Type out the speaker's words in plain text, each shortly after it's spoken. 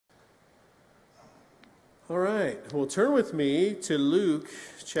All right, well, turn with me to Luke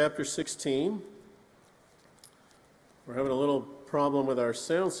chapter 16. We're having a little problem with our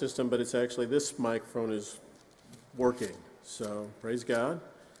sound system, but it's actually this microphone is working, so praise God.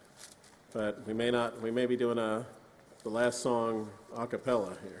 But we may be doing the last song a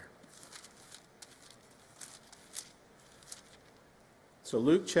cappella here. So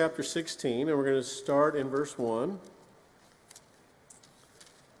Luke chapter 16, and we're going to start in verse 1.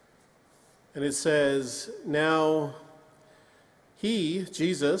 And it says, "Now he,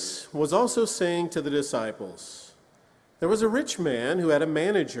 Jesus, was also saying to the disciples, there was a rich man who had a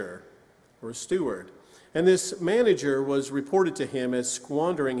manager, or a steward, and this manager was reported to him as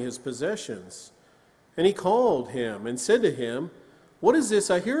squandering his possessions. And he called him and said to him, 'What is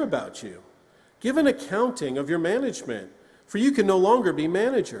this I hear about you? Give an accounting of your management, for you can no longer be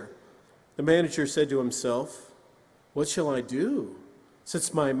manager.' The manager said to himself, 'What shall I do,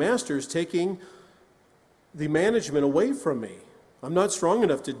 since my master is taking the management away from me? I'm not strong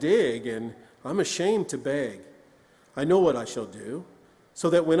enough to dig, and I'm ashamed to beg. I know what I shall do, so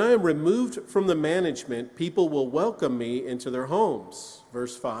that when I am removed from the management, people will welcome me into their homes.'"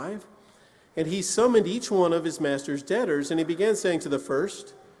 Verse 5, "And he summoned each one of his master's debtors, and he began saying to the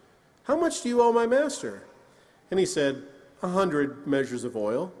first, 'How much do you owe my master?' And he said, 100 measures of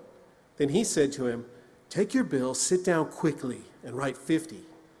oil. Then he said to him, 'Take your bill, sit down quickly, and write 50.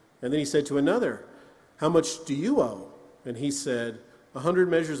 And then he said to another, 'How much do you owe?' And he said, 100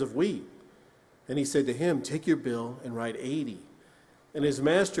 measures of wheat. And he said to him, 'Take your bill and write 80. And his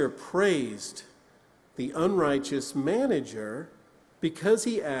master praised the unrighteous manager because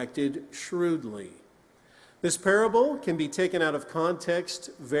he acted shrewdly." This parable can be taken out of context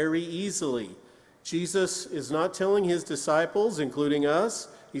very easily. Jesus is not telling his disciples, including us,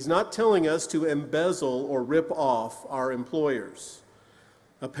 he's not telling us to embezzle or rip off our employers.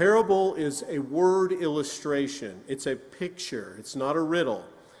 A parable is a word illustration. It's a picture. It's not a riddle.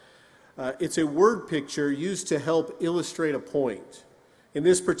 It's a word picture used to help illustrate a point. In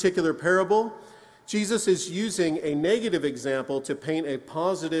this particular parable, Jesus is using a negative example to paint a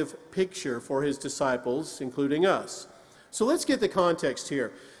positive picture for his disciples, including us. So let's get the context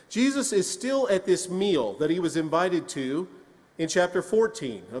here. Jesus is still at this meal that he was invited to in chapter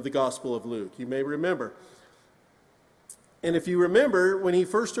 14 of the Gospel of Luke. You may remember. And if you remember, when he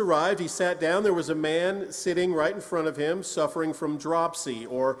first arrived, he sat down. There was a man sitting right in front of him suffering from dropsy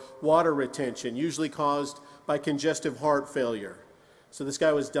or water retention, usually caused by congestive heart failure. So this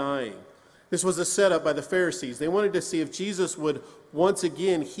guy was dying. This was a setup by the Pharisees. They wanted to see if Jesus would once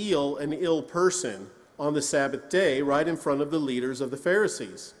again heal an ill person on the Sabbath day right in front of the leaders of the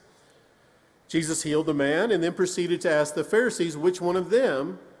Pharisees. Jesus healed the man and then proceeded to ask the Pharisees which one of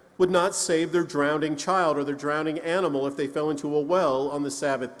them would not save their drowning child or their drowning animal if they fell into a well on the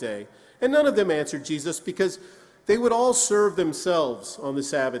Sabbath day. And none of them answered Jesus because they would all serve themselves on the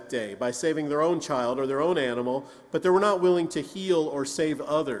Sabbath day by saving their own child or their own animal, but they were not willing to heal or save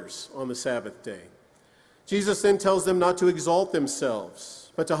others on the Sabbath day. Jesus then tells them not to exalt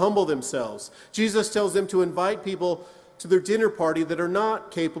themselves, but to humble themselves. Jesus tells them to invite people to their dinner party that are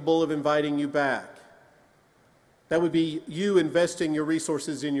not capable of inviting you back. That would be you investing your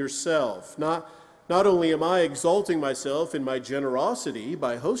resources in yourself. Not only am I exalting myself in my generosity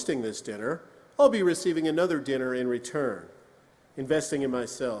by hosting this dinner, I'll be receiving another dinner in return, investing in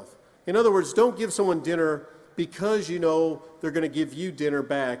myself. In other words, don't give someone dinner because you know they're going to give you dinner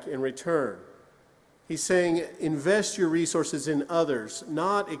back in return. He's saying invest your resources in others,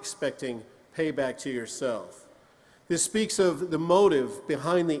 not expecting payback to yourself. This speaks of the motive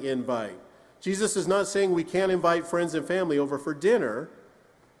behind the invite. Jesus is not saying we can't invite friends and family over for dinner,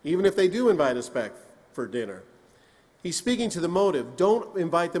 even if they do invite us back for dinner. He's speaking to the motive. Don't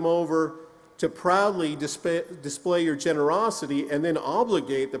invite them over to proudly display your generosity and then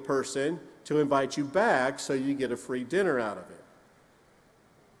obligate the person to invite you back so you get a free dinner out of it.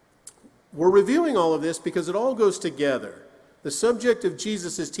 We're reviewing all of this because it all goes together. The subject of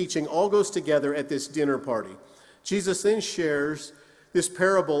Jesus' teaching all goes together at this dinner party. Jesus then shares this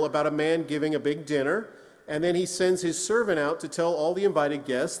parable about a man giving a big dinner, and then he sends his servant out to tell all the invited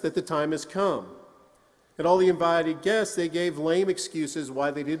guests that the time has come. And all the invited guests, they gave lame excuses why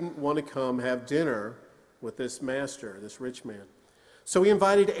they didn't want to come have dinner with this master, this rich man. So he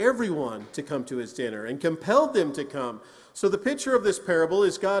invited everyone to come to his dinner and compelled them to come. So the picture of this parable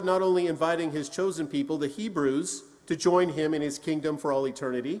is God not only inviting his chosen people, the Hebrews, to join him in his kingdom for all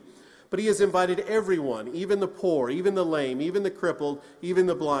eternity, but he has invited everyone, even the poor, even the lame, even the crippled, even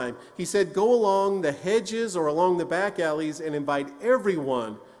the blind. He said, go along the hedges or along the back alleys and invite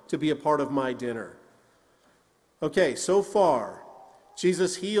everyone to be a part of my dinner. Okay, so far,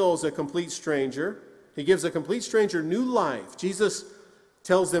 Jesus heals a complete stranger. He gives a complete stranger new life. Jesus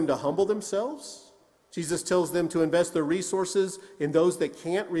tells them to humble themselves. Jesus tells them to invest their resources in those that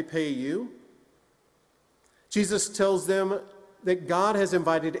can't repay you. Jesus tells them that God has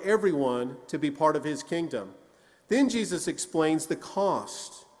invited everyone to be part of his kingdom. Then Jesus explains the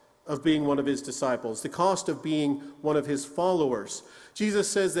cost of being one of his disciples, the cost of being one of his followers. Jesus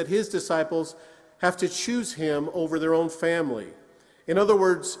says that his disciples have to choose him over their own family. In other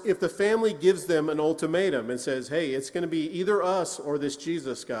words, if the family gives them an ultimatum and says, hey, it's going to be either us or this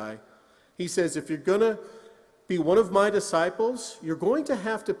Jesus guy, he says, if you're going to be one of my disciples, you're going to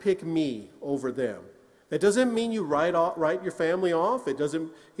have to pick me over them. That doesn't mean you write your family off.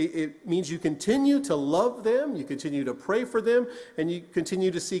 It means you continue to love them, you continue to pray for them, and you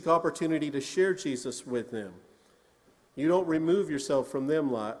continue to seek opportunity to share Jesus with them. You don't remove yourself from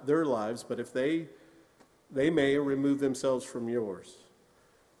their lives, but if they may remove themselves from yours.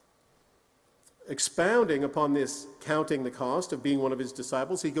 Expounding upon this, counting the cost of being one of his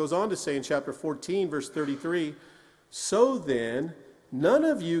disciples, he goes on to say in chapter 14, verse 33, so then, none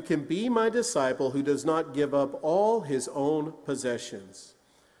of you can be my disciple who does not give up all his own possessions.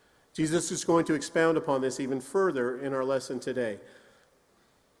 Jesus is going to expound upon this even further in our lesson today.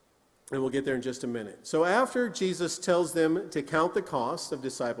 And we'll get there in just a minute. So after Jesus tells them to count the cost of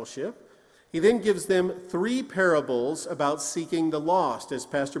discipleship, he then gives them 3 parables about seeking the lost, as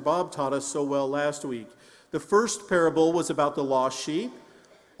Pastor Bob taught us so well last week. The first parable was about the lost sheep.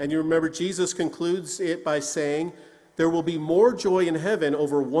 And you remember Jesus concludes it by saying, there will be more joy in heaven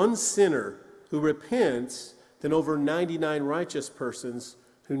over one sinner who repents than over 99 righteous persons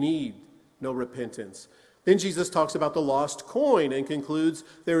who need no repentance. Then Jesus talks about the lost coin and concludes,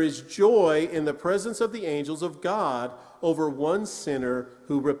 there is joy in the presence of the angels of God over one sinner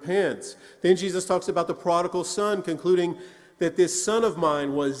who repents. Then Jesus talks about the prodigal son, concluding that this son of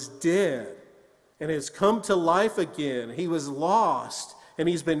mine was dead and has come to life again. He was lost and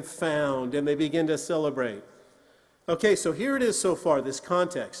he's been found, and they begin to celebrate. Okay, so here it is so far, this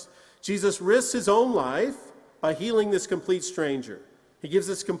context. Jesus risks his own life by healing this complete stranger. He gives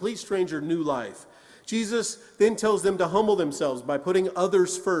this complete stranger new life. Jesus then tells them to humble themselves by putting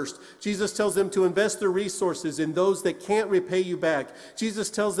others first. Jesus tells them to invest their resources in those that can't repay you back. Jesus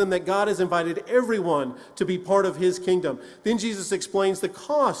tells them that God has invited everyone to be part of his kingdom. Then Jesus explains the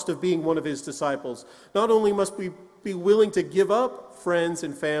cost of being one of his disciples. Not only must we be willing to give up friends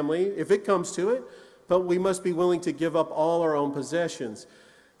and family, if it comes to it, but we must be willing to give up all our own possessions.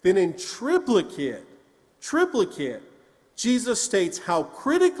 Then in triplicate, Jesus states how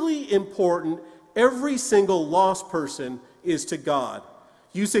critically important every single lost person is to God,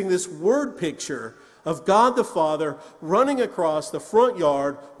 using this word picture of God the Father running across the front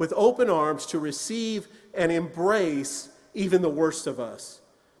yard with open arms to receive and embrace even the worst of us,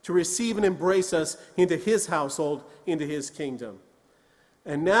 to receive and embrace us into his household, into his kingdom.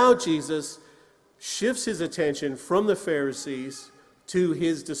 And now Jesus shifts his attention from the Pharisees to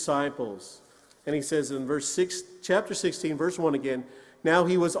his disciples. And he says in chapter 16, verse 1 again, now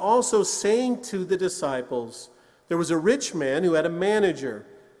he was also saying to the disciples, there was a rich man who had a manager,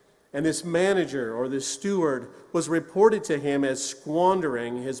 and this manager or this steward was reported to him as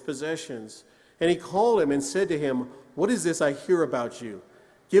squandering his possessions. And he called him and said to him, what is this I hear about you?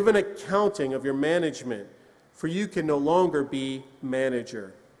 Give an accounting of your management, for you can no longer be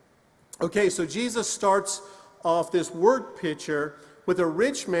manager. Okay, so Jesus starts off this word picture with a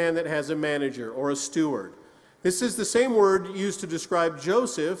rich man that has a manager or a steward. This is the same word used to describe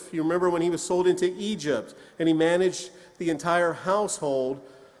Joseph. You remember when he was sold into Egypt and he managed the entire household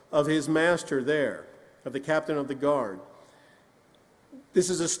of his master there, of the captain of the guard.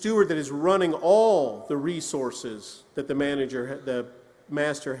 This is a steward that is running all the resources that the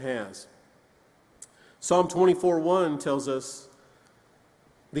master has. Psalm 24:1 tells us,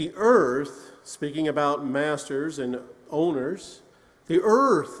 the earth, speaking about masters and owners, the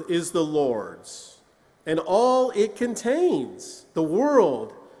earth is the Lord's, and all it contains, the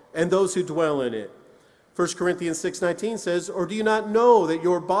world and those who dwell in it. 1 Corinthians 6:19 says, or do you not know that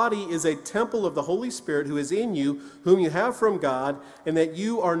your body is a temple of the Holy Spirit who is in you, whom you have from God, and that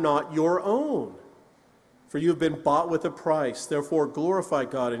you are not your own? For you have been bought with a price, therefore glorify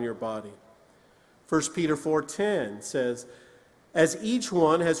God in your body. 1 Peter 4:10 says, as each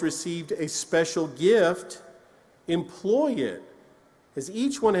one has received a special gift, employ it. As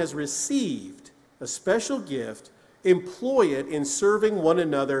each one has received a special gift, employ it in serving one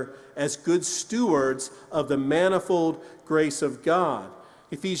another as good stewards of the manifold grace of God.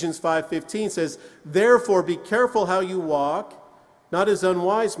 Ephesians 5:15 says, therefore be careful how you walk, not as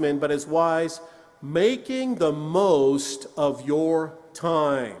unwise men, but as wise, making the most of your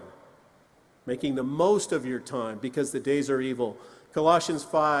time. making the most of your time because the days are evil. Colossians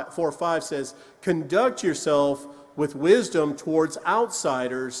 4:5 says, conduct yourself with wisdom towards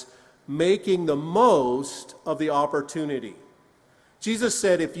outsiders, making the most of the opportunity. Jesus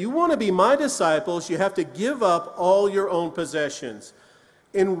said, if you want to be my disciples, you have to give up all your own possessions.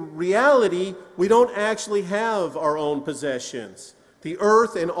 In reality, we don't actually have our own possessions. The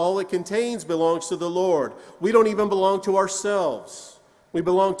earth and all it contains belongs to the Lord. We don't even belong to ourselves. We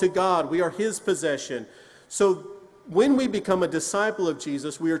belong to God. We are His possession. So when we become a disciple of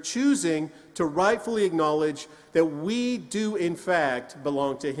Jesus, we are choosing to rightfully acknowledge that we do in fact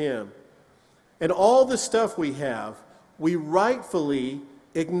belong to Him. And all the stuff we have, we rightfully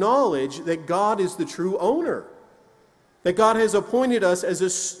acknowledge that God is the true owner. That God has appointed us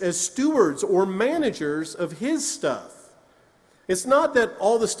as stewards or managers of His stuff. It's not that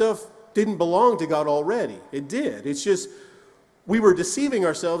all the stuff didn't belong to God already. It did. It's just we were deceiving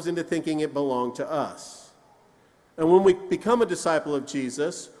ourselves into thinking it belonged to us. And when we become a disciple of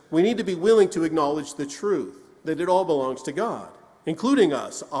Jesus, we need to be willing to acknowledge the truth, that it all belongs to God, including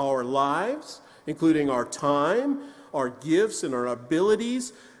us, our lives, including our time, our gifts and our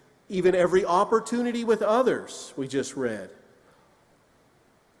abilities, even every opportunity with others we just read.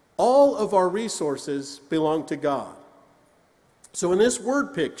 All of our resources belong to God. So in this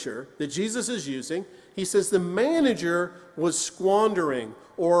word picture that Jesus is using, he says the manager was squandering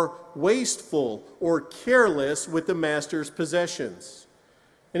or wasteful or careless with the master's possessions.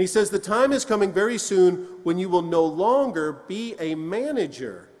 And he says the time is coming very soon when you will no longer be a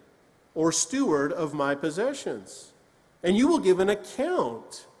manager or steward of my possessions. And you will give an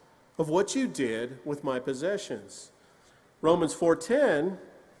account of what you did with my possessions. Romans 4:10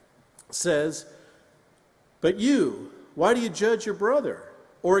 says, but you, why do you judge your brother?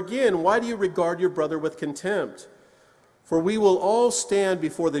 Or again, why do you regard your brother with contempt? For we will all stand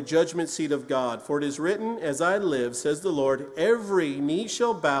before the judgment seat of God. For it is written, as I live, says the Lord, every knee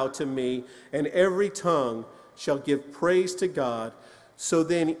shall bow to me, and every tongue shall give praise to God. So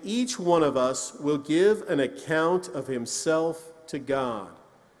then each one of us will give an account of himself to God.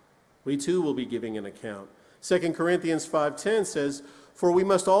 We too will be giving an account. 2 Corinthians 5:10 says, for we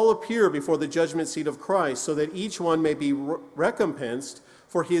must all appear before the judgment seat of Christ, so that each one may be recompensed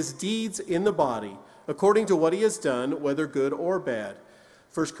for his deeds in the body, according to what he has done, whether good or bad.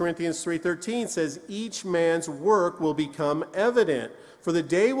 1 Corinthians 3:13 says, each man's work will become evident, for the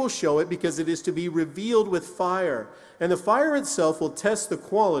day will show it, because it is to be revealed with fire. And the fire itself will test the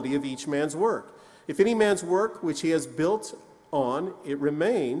quality of each man's work. If any man's work which he has built on, it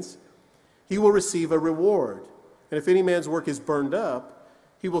remains, he will receive a reward. And if any man's work is burned up,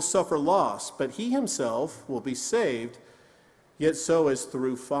 he will suffer loss, but he himself will be saved, yet so as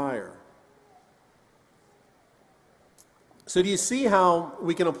through fire. So do you see how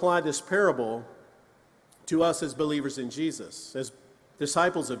we can apply this parable to us as believers in Jesus, as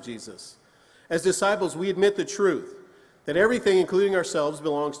disciples of Jesus? As disciples, we admit the truth, that everything, including ourselves,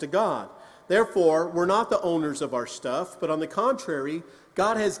 belongs to God. Therefore, we're not the owners of our stuff, but on the contrary,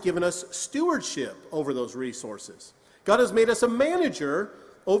 God has given us stewardship over those resources. God has made us a manager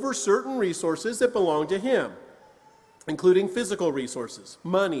over certain resources that belong to Him, including physical resources,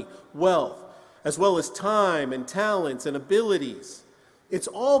 money, wealth, as well as time and talents and abilities. It's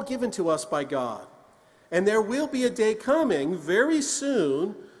all given to us by God. And there will be a day coming very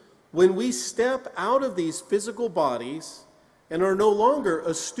soon when we step out of these physical bodies and are no longer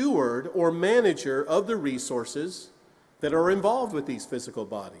a steward or manager of the resources that are involved with these physical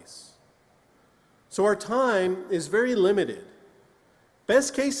bodies. So our time is very limited.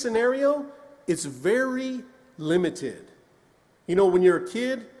 Best case scenario, it's very limited. You know, when you're a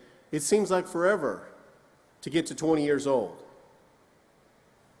kid, it seems like forever to get to 20 years old.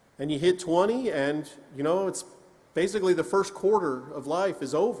 And you hit 20 and, you know, it's basically the first quarter of life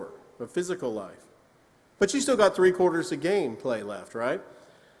is over, of physical life. But you still got 3/4 of gameplay left, right?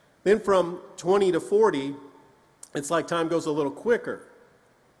 Then from 20 to 40, it's like time goes a little quicker.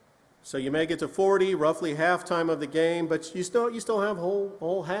 So you may get to 40, roughly half time of the game, but you still have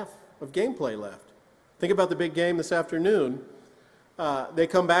whole half of gameplay left. Think about the big game this afternoon. They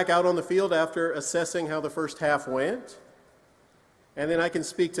come back out on the field after assessing how the first half went. And then I can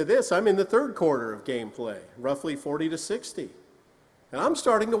speak to this. I'm in the third quarter of gameplay, roughly 40 to 60. And I'm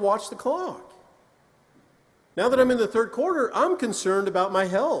starting to watch the clock. Now that I'm in the third quarter, I'm concerned about my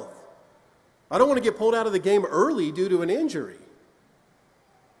health. I don't want to get pulled out of the game early due to an injury.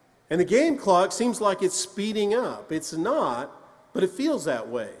 And the game clock seems like it's speeding up. It's not, but it feels that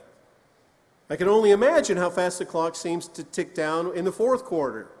way. I can only imagine how fast the clock seems to tick down in the fourth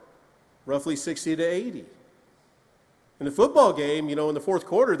quarter, roughly 60 to 80. In the football game, in the fourth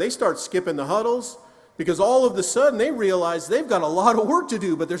quarter, they start skipping the huddles because all of a sudden they realize they've got a lot of work to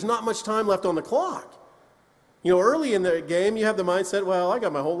do, but there's not much time left on the clock. Early in the game, you have the mindset, well, I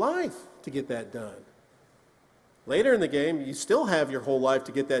got my whole life to get that done. Later in the game, you still have your whole life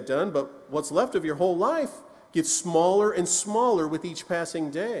to get that done, but what's left of your whole life gets smaller and smaller with each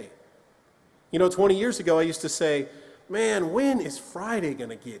passing day. 20 years ago, I used to say, man, when is Friday going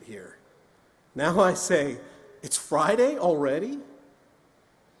to get here? Now I say, it's Friday already?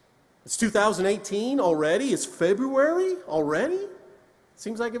 It's 2018 already? It's February already?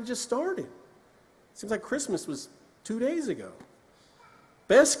 Seems like it just started. Seems like Christmas was 2 days ago.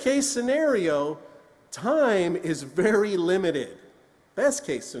 Best case scenario, time is very limited. Best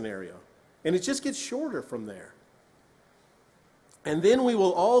case scenario. And it just gets shorter from there. And then we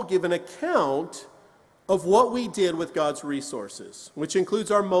will all give an account of what we did with God's resources, which includes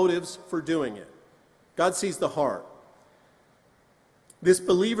our motives for doing it. God sees the heart. This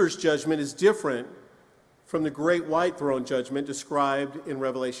believer's judgment is different from the great white throne judgment described in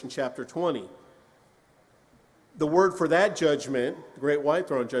Revelation chapter 20. The word for that judgment, the great white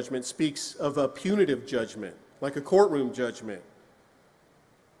throne judgment, speaks of a punitive judgment, like a courtroom judgment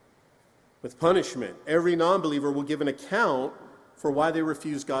with punishment. Every non-believer will give an account for why they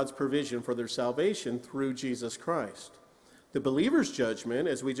refuse God's provision for their salvation through Jesus Christ. The believer's judgment,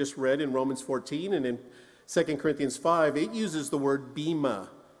 as we just read in Romans 14 and in 2 Corinthians 5, it uses the word bema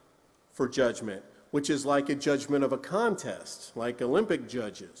for judgment, which is like a judgment of a contest, like Olympic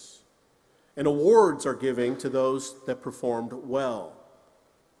judges. And awards are given to those that performed well.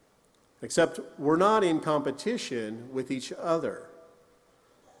 Except we're not in competition with each other.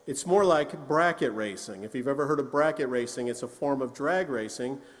 It's more like bracket racing. If you've ever heard of bracket racing, it's a form of drag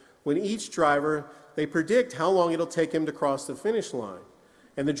racing when each driver, they predict how long it'll take him to cross the finish line.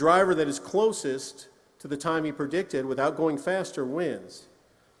 And the driver that is closest to the time he predicted without going faster wins.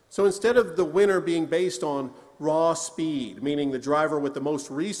 So instead of the winner being based on raw speed, meaning the driver with the most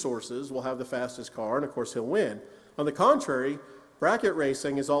resources will have the fastest car, and of course he'll win. On the contrary, bracket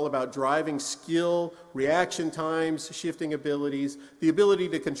racing is all about driving skill, reaction times, shifting abilities, the ability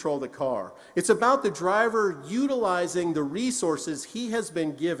to control the car. It's about the driver utilizing the resources he has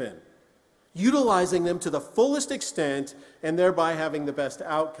been given, utilizing them to the fullest extent, and thereby having the best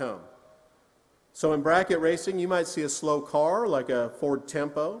outcome. So in bracket racing, you might see a slow car like a Ford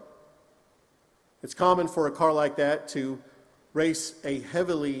Tempo. It's common for a car like that to race a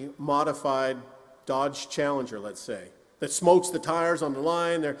heavily modified Dodge Challenger, let's say, that smokes the tires on the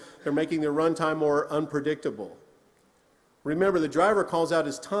line. They're making their run time more unpredictable. Remember, the driver calls out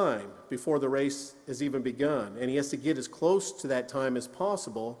his time before the race has even begun, and he has to get as close to that time as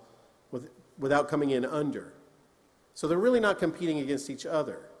possible without coming in under. So they're really not competing against each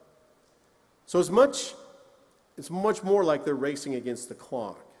other. So it's much more like they're racing against the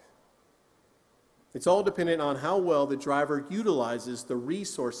clock. It's all dependent on how well the driver utilizes the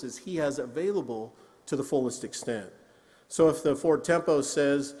resources he has available to the fullest extent. So if the Ford Tempo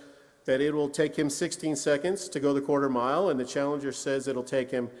says that it will take him 16 seconds to go the quarter mile, and the Challenger says it'll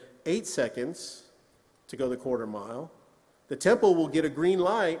take him 8 seconds to go the quarter mile, the Tempo will get a green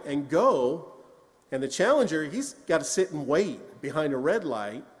light and go, and the Challenger, he's got to sit and wait behind a red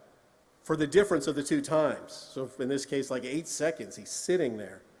light for the difference of the two times. So in this case, like 8 seconds, he's sitting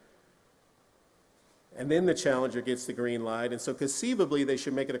there. And then the Challenger gets the green light, and so conceivably they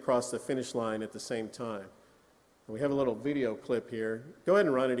should make it across the finish line at the same time. And we have a little video clip here. Go ahead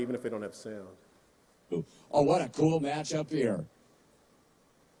and run it even if we don't have sound. Oh, what a cool matchup here.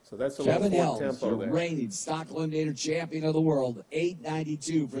 So that's a Kevin little Ford Helms, Tempo the there. reigning stock eliminator champion of the world,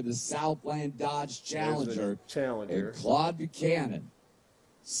 892 for the Southland Dodge Challenger. Challenger. And Claude Buchanan,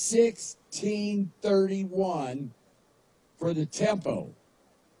 1631 for the Tempo.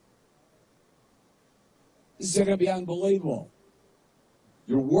 This is going to be unbelievable.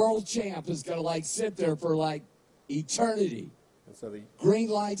 Your world champ is going to sit there for eternity. And so the Green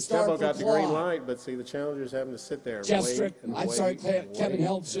light start Tempo for got the green Claude. light, but see the Challenger's having to sit there and Jestrick, wait and I'm wait sorry, and Kevin wait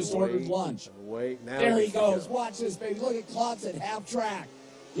Helms just and ordered wait lunch. and wait. Now There he it's to goes. go. Watch this, baby. Look at Claude's at half track.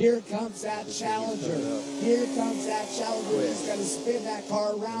 Here comes that Challenger. Here comes that Challenger. He's going to spin that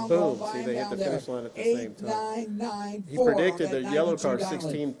car around. Boom. Go by See, him they hit down the there. finish line at the same time. 8-9-9-4 He predicted on the that yellow car 92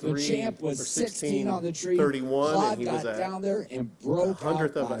 Diamond. 16-3 The champ was or 16 on the tree. 16-31, Claude and he was got at down there and broke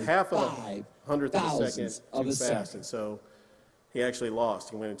hundredth out of by a half of a 5 hundredth of a second thousandths too of a fast, second. and so he actually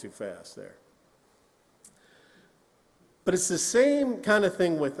lost. He went in too fast there. But it's the same kind of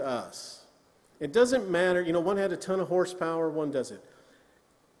thing with us. It doesn't matter, one had a ton of horsepower, one doesn't.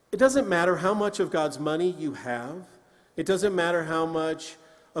 It doesn't matter how much of God's money you have. It doesn't matter how much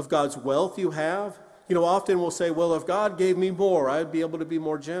of God's wealth you have. often we'll say, well, if God gave me more, I'd be able to be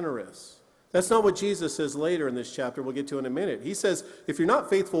more generous. That's not what Jesus says later in this chapter. We'll get to in a minute. He says, if you're not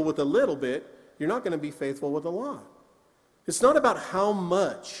faithful with a little bit, you're not going to be faithful with a lot. It's not about how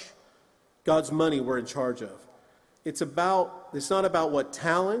much God's money we're in charge of. It's not about what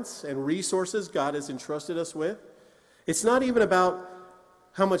talents and resources God has entrusted us with. It's not even about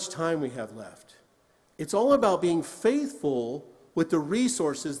how much time we have left. It's all about being faithful with the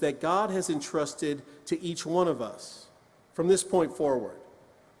resources that God has entrusted to each one of us from this point forward.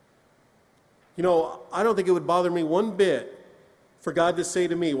 I don't think it would bother me one bit for God to say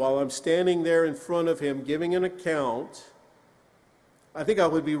to me while I'm standing there in front of him giving an account, I think I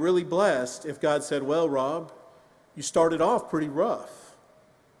would be really blessed if God said, well, Rob, you started off pretty rough,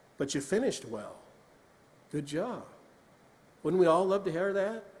 but you finished well. Good job. Wouldn't we all love to hear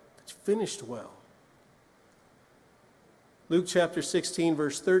that? But you finished well. Luke chapter 16,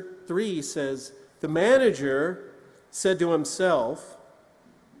 verse 3 says, the manager said to himself,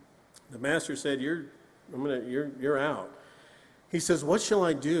 the master said, you're out. He says, what shall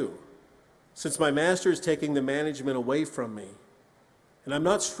I do, since my master is taking the management away from me? And I'm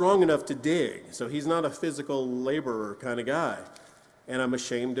not strong enough to dig, so he's not a physical laborer kind of guy, and I'm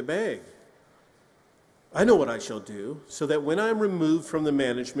ashamed to beg. I know what I shall do, so that when I'm removed from the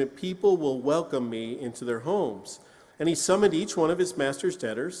management, people will welcome me into their homes. And he summoned each one of his master's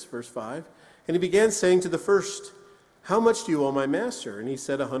debtors, verse 5, and he began saying to the first, how much do you owe my master? And he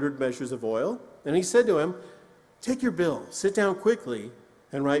said, 100 measures of oil. And he said to him, take your bill, sit down quickly,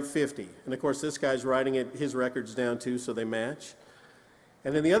 and write 50. And of course, this guy's writing his records down too, so they match.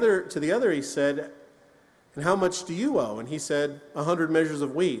 And then to the other he said, and how much do you owe? And he said, 100 measures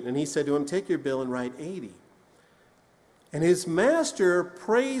of wheat. And he said to him, take your bill and write 80. And his master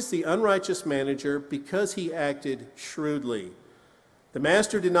praised the unrighteous manager because he acted shrewdly. The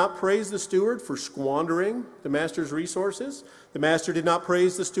master did not praise the steward for squandering the master's resources. The master did not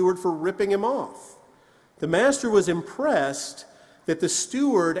praise the steward for ripping him off. The master was impressed that the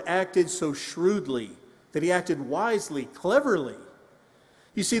steward acted so shrewdly, that he acted wisely, cleverly.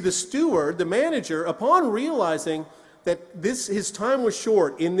 You see, the steward, the manager, upon realizing that his time was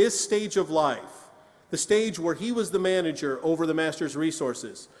short in this stage of life, the stage where he was the manager over the master's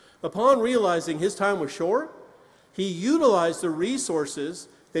resources, upon realizing his time was short, he utilized the resources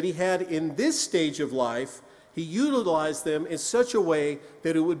that he had in this stage of life. He utilized them in such a way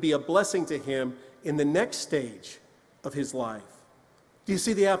that it would be a blessing to him in the next stage of his life. Do you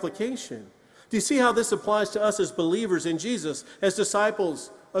see the application? Do you see how this applies to us as believers in Jesus, as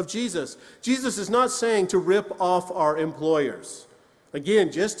disciples of Jesus? Jesus is not saying to rip off our employers.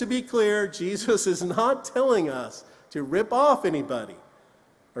 Again, just to be clear, Jesus is not telling us to rip off anybody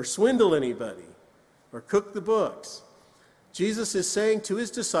or swindle anybody or cook the books. Jesus is saying to his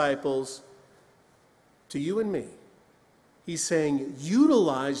disciples, to you and me, he's saying,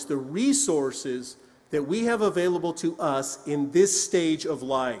 utilize the resources that we have available to us in this stage of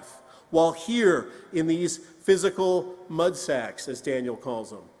life, while here in these physical mud sacks, as Daniel calls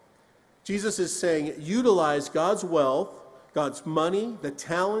them. Jesus is saying, utilize God's wealth, God's money, the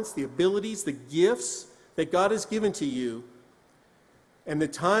talents, the abilities, the gifts that God has given to you, and the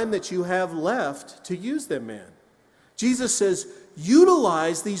time that you have left to use them in. Jesus says,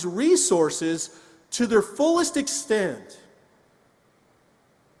 utilize these resources to their fullest extent,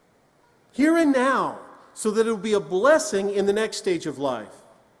 here and now, so that it will be a blessing in the next stage of life.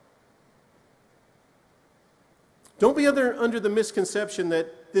 Don't be under the misconception that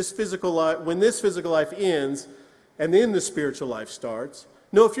when this physical life ends and then the spiritual life starts.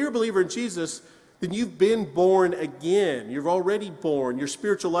 No, if you're a believer in Jesus, then you've been born again. You're already born. Your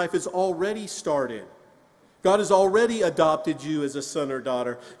spiritual life is already started. God has already adopted you as a son or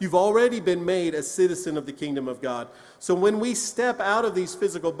daughter. You've already been made a citizen of the kingdom of God. So when we step out of these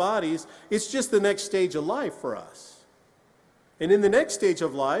physical bodies, it's just the next stage of life for us. And in the next stage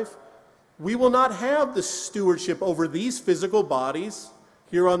of life, we will not have the stewardship over these physical bodies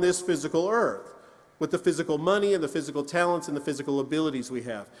here on this physical earth, with the physical money and the physical talents and the physical abilities we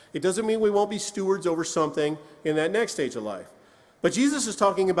have. It doesn't mean we won't be stewards over something in that next stage of life. But Jesus is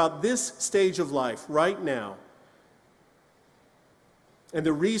talking about this stage of life right now and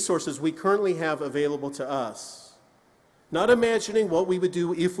the resources we currently have available to us. Not imagining what we would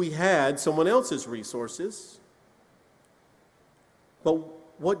do if we had someone else's resources, but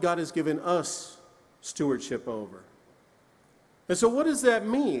what God has given us stewardship over. And so what does that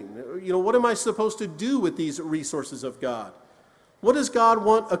mean? What am I supposed to do with these resources of God? What does God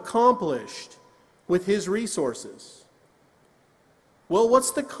want accomplished with his resources? Well,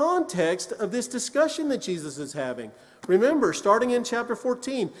 what's the context of this discussion that Jesus is having? Remember, starting in chapter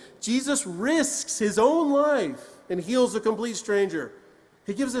 14, Jesus risks his own life and heals a complete stranger.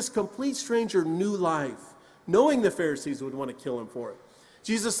 He gives this complete stranger new life, knowing the Pharisees would want to kill him for it.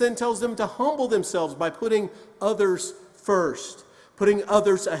 Jesus then tells them to humble themselves by putting others first, putting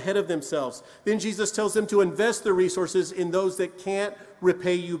others ahead of themselves. Then Jesus tells them to invest their resources in those that can't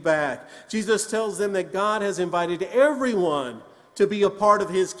repay you back. Jesus tells them that God has invited everyone to be a part of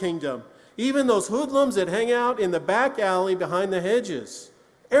his kingdom, even those hoodlums that hang out in the back alley behind the hedges.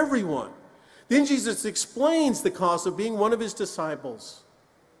 Everyone. Then Jesus explains the cost of being one of his disciples.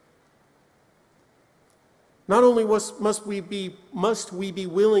 Not only must we be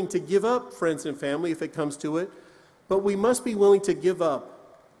willing to give up friends and family if it comes to it, but we must be willing to give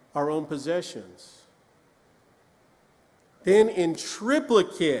up our own possessions. Then in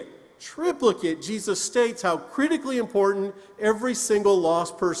triplicate, Jesus states how critically important every single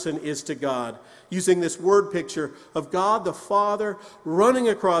lost person is to God, using this word picture of God the Father running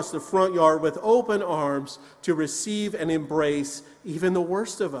across the front yard with open arms to receive and embrace even the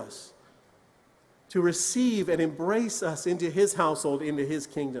worst of us, to receive and embrace us into his household, into his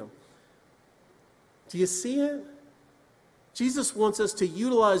kingdom. Do you see it? Jesus wants us to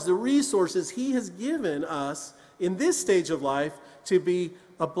utilize the resources he has given us in this stage of life to be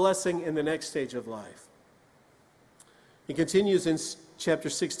a blessing in the next stage of life. He continues in chapter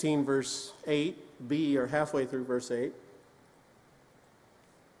 16, verse 8b, or halfway through verse 8.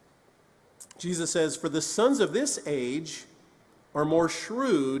 Jesus says, "For the sons of this age are more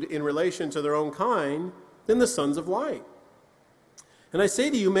shrewd in relation to their own kind than the sons of light. And I say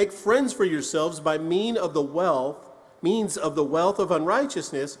to you, make friends for yourselves by means of the wealth of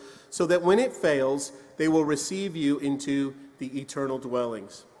unrighteousness, so that when it fails, they will receive you into the eternal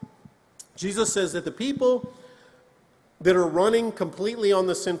dwellings." Jesus says that the people that are running completely on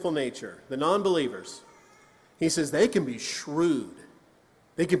the sinful nature, the non-believers, he says they can be shrewd.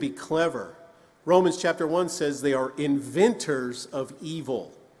 They can be clever. Romans chapter 1 says they are inventors of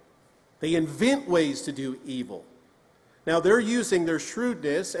evil. They invent ways to do evil. Now they're using their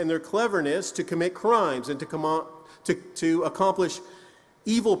shrewdness and their cleverness to commit crimes and to accomplish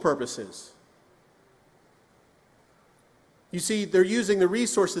evil purposes. You see, they're using the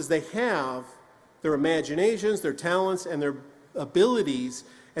resources they have, their imaginations, their talents, and their abilities,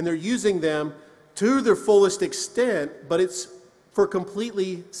 and they're using them to their fullest extent, but it's for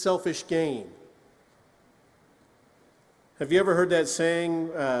completely selfish gain. Have you ever heard that saying,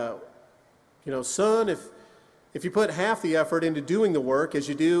 son, if you put half the effort into doing the work as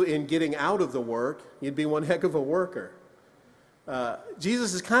you do in getting out of the work, you'd be one heck of a worker.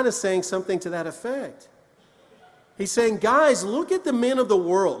 Jesus is kind of saying something to that effect. He's saying, guys, look at the men of the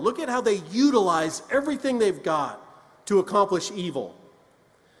world. Look at how they utilize everything they've got to accomplish evil.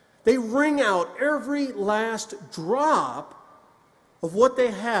 They wring out every last drop of what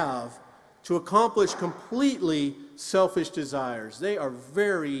they have to accomplish completely selfish desires. They are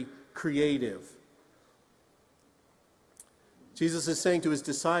very creative. Jesus is saying to his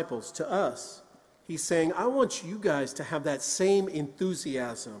disciples, to us, he's saying, I want you guys to have that same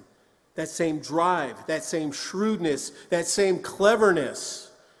enthusiasm, that same drive, that same shrewdness, that same cleverness,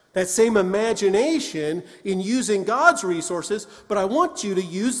 that same imagination in using God's resources, but I want you to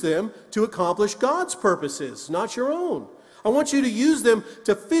use them to accomplish God's purposes, not your own. I want you to use them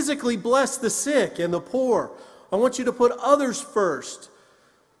to physically bless the sick and the poor. I want you to put others first.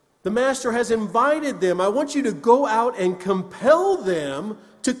 The Master has invited them. I want you to go out and compel them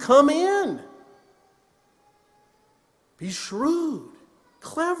to come in. Be shrewd,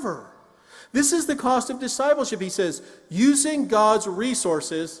 clever. This is the cost of discipleship, he says, using God's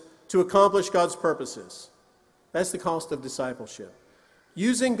resources to accomplish God's purposes. That's the cost of discipleship.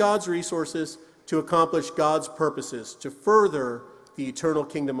 Using God's resources to accomplish God's purposes, to further the eternal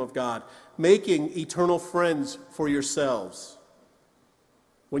kingdom of God, making eternal friends for yourselves.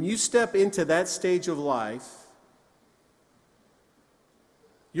 When you step into that stage of life,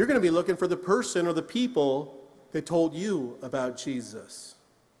 you're going to be looking for the person or the people that told you about Jesus.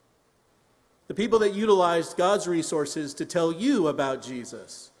 The people that utilized God's resources to tell you about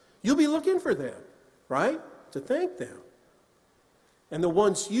Jesus. You'll be looking for them, right? To thank them. And the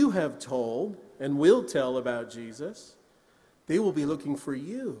ones you have told and will tell about Jesus, they will be looking for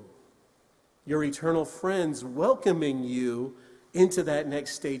you. Your eternal friends welcoming you into that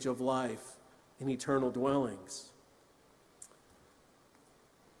next stage of life in eternal dwellings.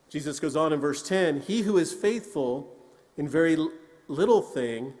 Jesus goes on in verse 10, he who is faithful in very little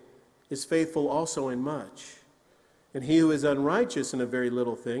thing is faithful also in much. And he who is unrighteous in a very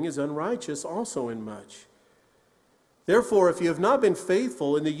little thing is unrighteous also in much. Therefore, if you have not been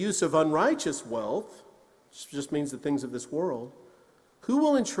faithful in the use of unrighteous wealth, It just means the things of this world. Who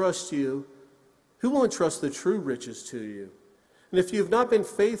will entrust you? Who will entrust the true riches to you? And if you have not been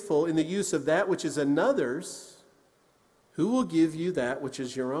faithful in the use of that which is another's, who will give you that which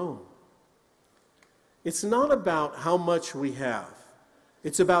is your own? It's not about how much we have.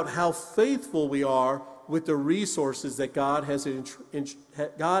 It's about how faithful we are with the resources that God has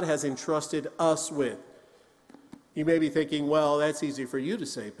entrusted us with. You may be thinking, well, that's easy for you to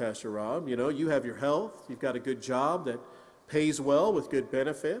say, Pastor Rob. You know, you have your health. You've got a good job that pays well with good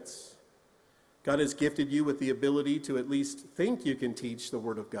benefits. God has gifted you with the ability to at least think you can teach the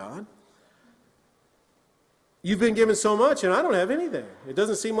Word of God. You've been given so much, and I don't have anything. It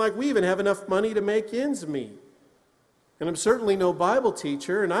doesn't seem like we even have enough money to make ends meet. And I'm certainly no Bible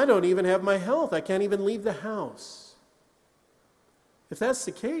teacher, and I don't even have my health. I can't even leave the house. If that's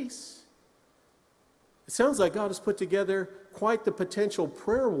the case, it sounds like God has put together quite the potential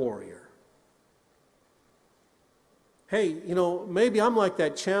prayer warrior. Hey, you know, maybe I'm like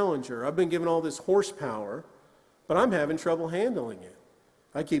that Challenger. I've been given all this horsepower, but I'm having trouble handling it.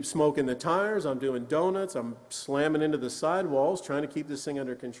 I keep smoking the tires. I'm doing donuts. I'm slamming into the sidewalls, trying to keep this thing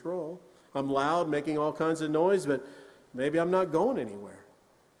under control. I'm loud, making all kinds of noise, but maybe I'm not going anywhere.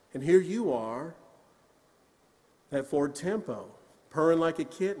 And here you are, that Ford Tempo, purring like a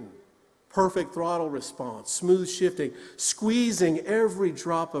kitten, perfect throttle response, smooth shifting, squeezing every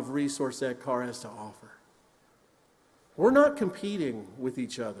drop of resource that car has to offer. We're not competing with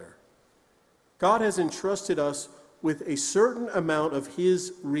each other. God has entrusted us with a certain amount of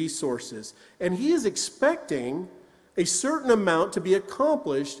His resources, and He is expecting a certain amount to be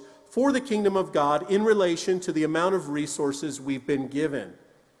accomplished for the kingdom of God in relation to the amount of resources we've been given.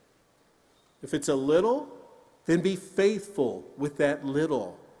 If it's a little, then be faithful with that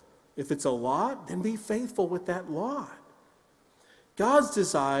little. If it's a lot, then be faithful with that lot. God's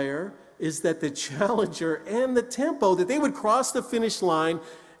desire is that the Challenger and the Tempo, that they would cross the finish line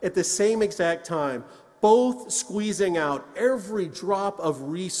at the same exact time, both squeezing out every drop of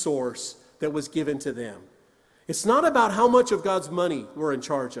resource that was given to them. It's not about how much of God's money we're in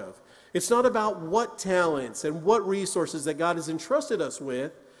charge of. It's not about what talents and what resources that God has entrusted us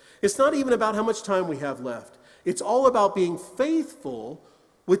with. It's not even about how much time we have left. It's all about being faithful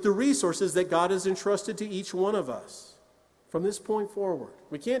with the resources that God has entrusted to each one of us from this point forward.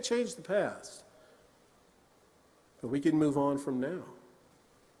 We can't change the past, but we can move on from now.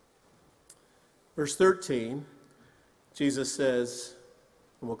 Verse 13, Jesus says,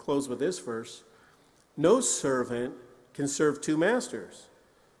 and we'll close with this verse, "No servant can serve two masters,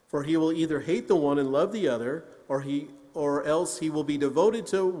 for he will either hate the one and love the other, or else he will be devoted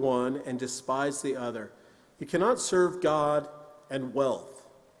to one and despise the other. You cannot serve God and wealth."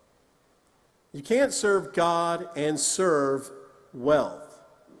 You can't serve God and serve wealth.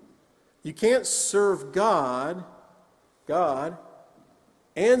 You can't serve God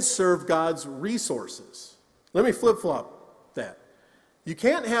and serve God's resources. Let me flip-flop that. You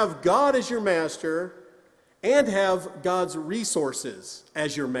can't have God as your master and have God's resources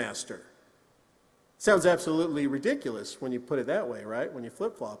as your master. Sounds absolutely ridiculous when you put it that way, right? When you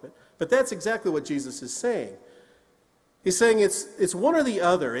flip-flop it. But that's exactly what Jesus is saying. He's saying it's one or the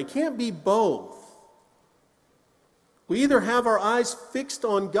other. It can't be both. We either have our eyes fixed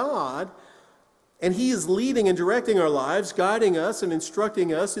on God, and He is leading and directing our lives, guiding us and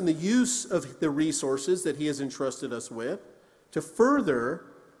instructing us in the use of the resources that He has entrusted us with to further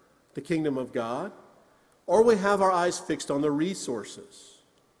the kingdom of God, or we have our eyes fixed on the resources.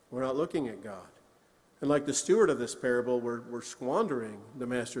 We're not looking at God. And like the steward of this parable, we're squandering the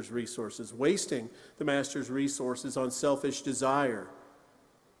master's resources, wasting the master's resources on selfish desire,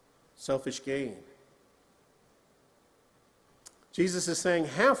 selfish gain. Jesus is saying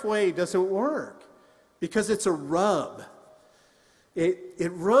halfway doesn't work because it's a rub.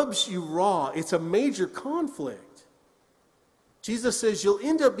 It rubs you raw. It's a major conflict. Jesus says you'll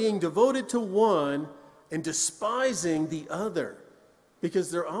end up being devoted to one and despising the other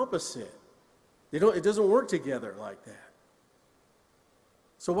because they're opposite. It doesn't work together like that.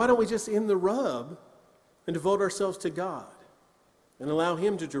 So why don't we just end the rub and devote ourselves to God and allow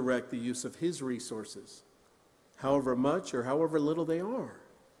Him to direct the use of His resources, however much or however little they are?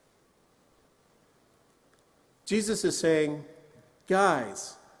 Jesus is saying,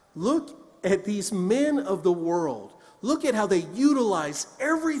 guys, look at these men of the world. Look at how they utilize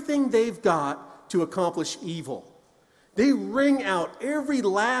everything they've got to accomplish evil. They wring out every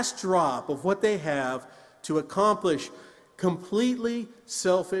last drop of what they have to accomplish completely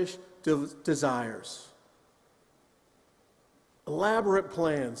selfish desires. Elaborate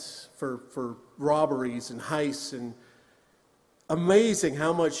plans for robberies and heists, and amazing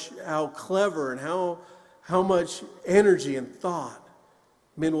how clever and how much energy and thought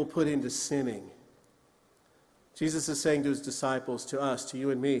men will put into sinning. Jesus is saying to his disciples, to us, to you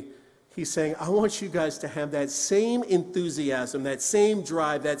and me, he's saying, I want you guys to have that same enthusiasm, that same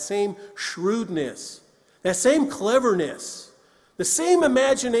drive, that same shrewdness, that same cleverness, the same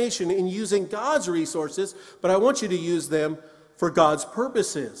imagination in using God's resources, but I want you to use them for God's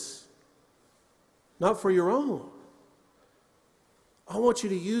purposes, not for your own. I want you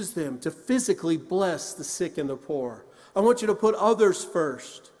to use them to physically bless the sick and the poor. I want you to put others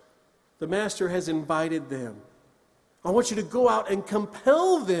first. The Master has invited them. I want you to go out and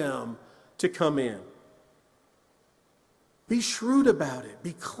compel them to come in. Be shrewd about it.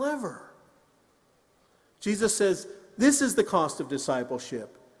 Be clever. Jesus says, this is the cost of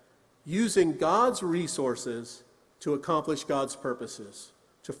discipleship. Using God's resources to accomplish God's purposes,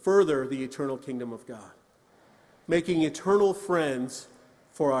 to further the eternal kingdom of God. Making eternal friends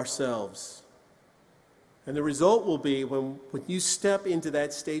for ourselves. And the result will be when you step into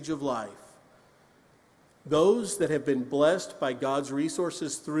that stage of life, those that have been blessed by God's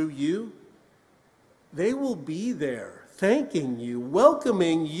resources through you, they will be there thanking you,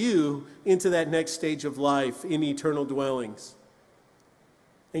 welcoming you into that next stage of life in eternal dwellings.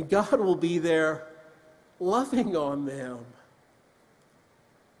 And God will be there loving on them.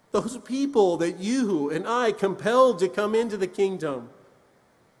 Those people that you and I compelled to come into the kingdom.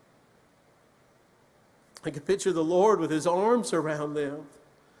 I can picture the Lord with his arms around them.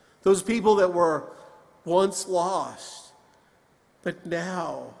 Those people that were once lost, but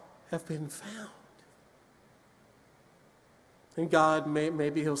now have been found. And God,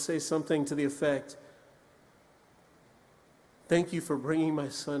 maybe he'll say something to the effect, thank you for bringing my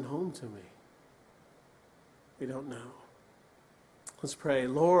son home to me. We don't know. Let's pray.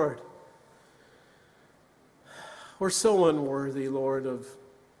 Lord, we're so unworthy, Lord, of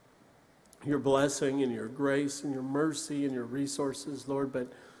your blessing and your grace and your mercy and your resources, Lord, but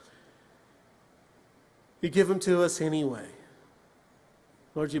you give them to us anyway.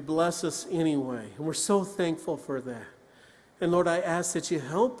 Lord, you bless us anyway, and we're so thankful for that. And Lord, I ask that you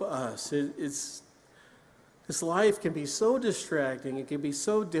help us. This life can be so distracting. It can be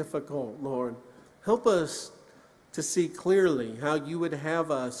so difficult, Lord. Help us to see clearly how you would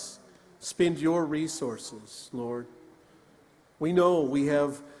have us spend your resources, Lord. We know we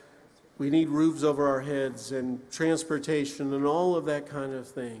need roofs over our heads and transportation and all of that kind of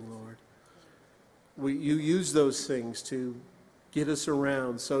thing, Lord. You use those things to get us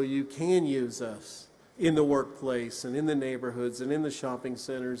around so you can use us in the workplace and in the neighborhoods and in the shopping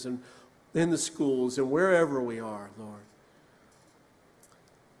centers and in the schools and wherever we are, Lord.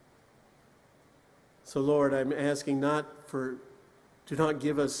 So, Lord, I'm asking do not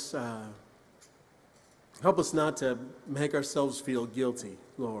give us, help us not to make ourselves feel guilty,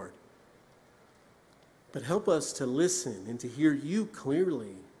 Lord. But help us to listen and to hear you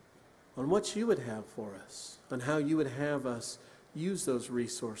clearly on what you would have for us, on how you would have us use those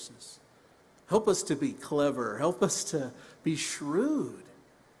resources. Help us to be clever. Help us to be shrewd.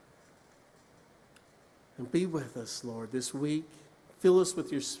 And be with us, Lord, this week. Fill us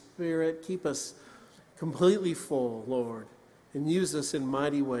with your Spirit. Keep us completely full, Lord, and use us in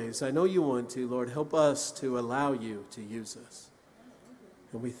mighty ways. I know you want to, Lord. Help us to allow you to use us.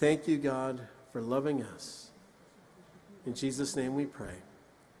 And we thank you, God, for loving us. In Jesus' name we pray.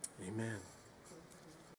 Amen.